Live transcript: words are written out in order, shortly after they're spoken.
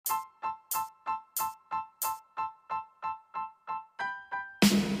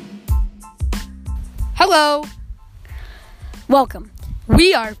Hello. Welcome.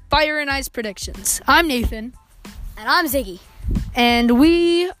 We are Fire and Ice Predictions. I'm Nathan. And I'm Ziggy. And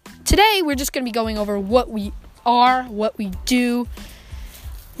today we're just going to be going over what we are, what we do.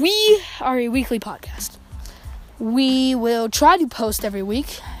 We are a weekly podcast. We will try to post every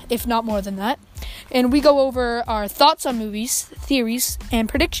week, if not more than that. And we go over our thoughts on movies, theories, and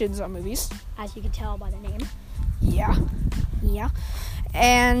predictions on movies. As you can tell by the name. Yeah.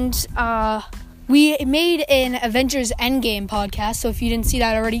 And we made an Avengers Endgame podcast, so if you didn't see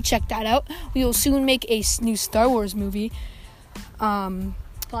that already, check that out. We will soon make a new Star Wars movie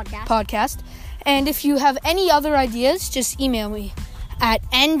podcast. And if you have any other ideas, just email me at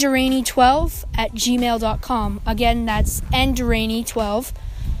nduraney12@gmail.com. Again, that's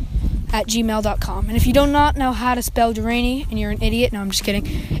nduraney12@gmail.com. And if you do not know how to spell Duraney and you're an idiot, no, I'm just kidding.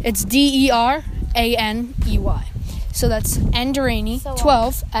 It's DERANEY. So that's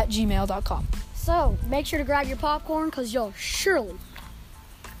nduraney12@gmail.com. So, make sure to grab your popcorn because you'll surely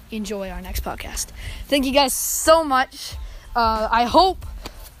enjoy our next podcast. Thank you guys so much. I hope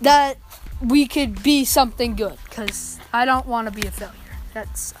that we could be something good because I don't want to be a failure.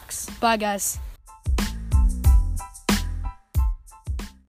 That sucks. Bye, guys.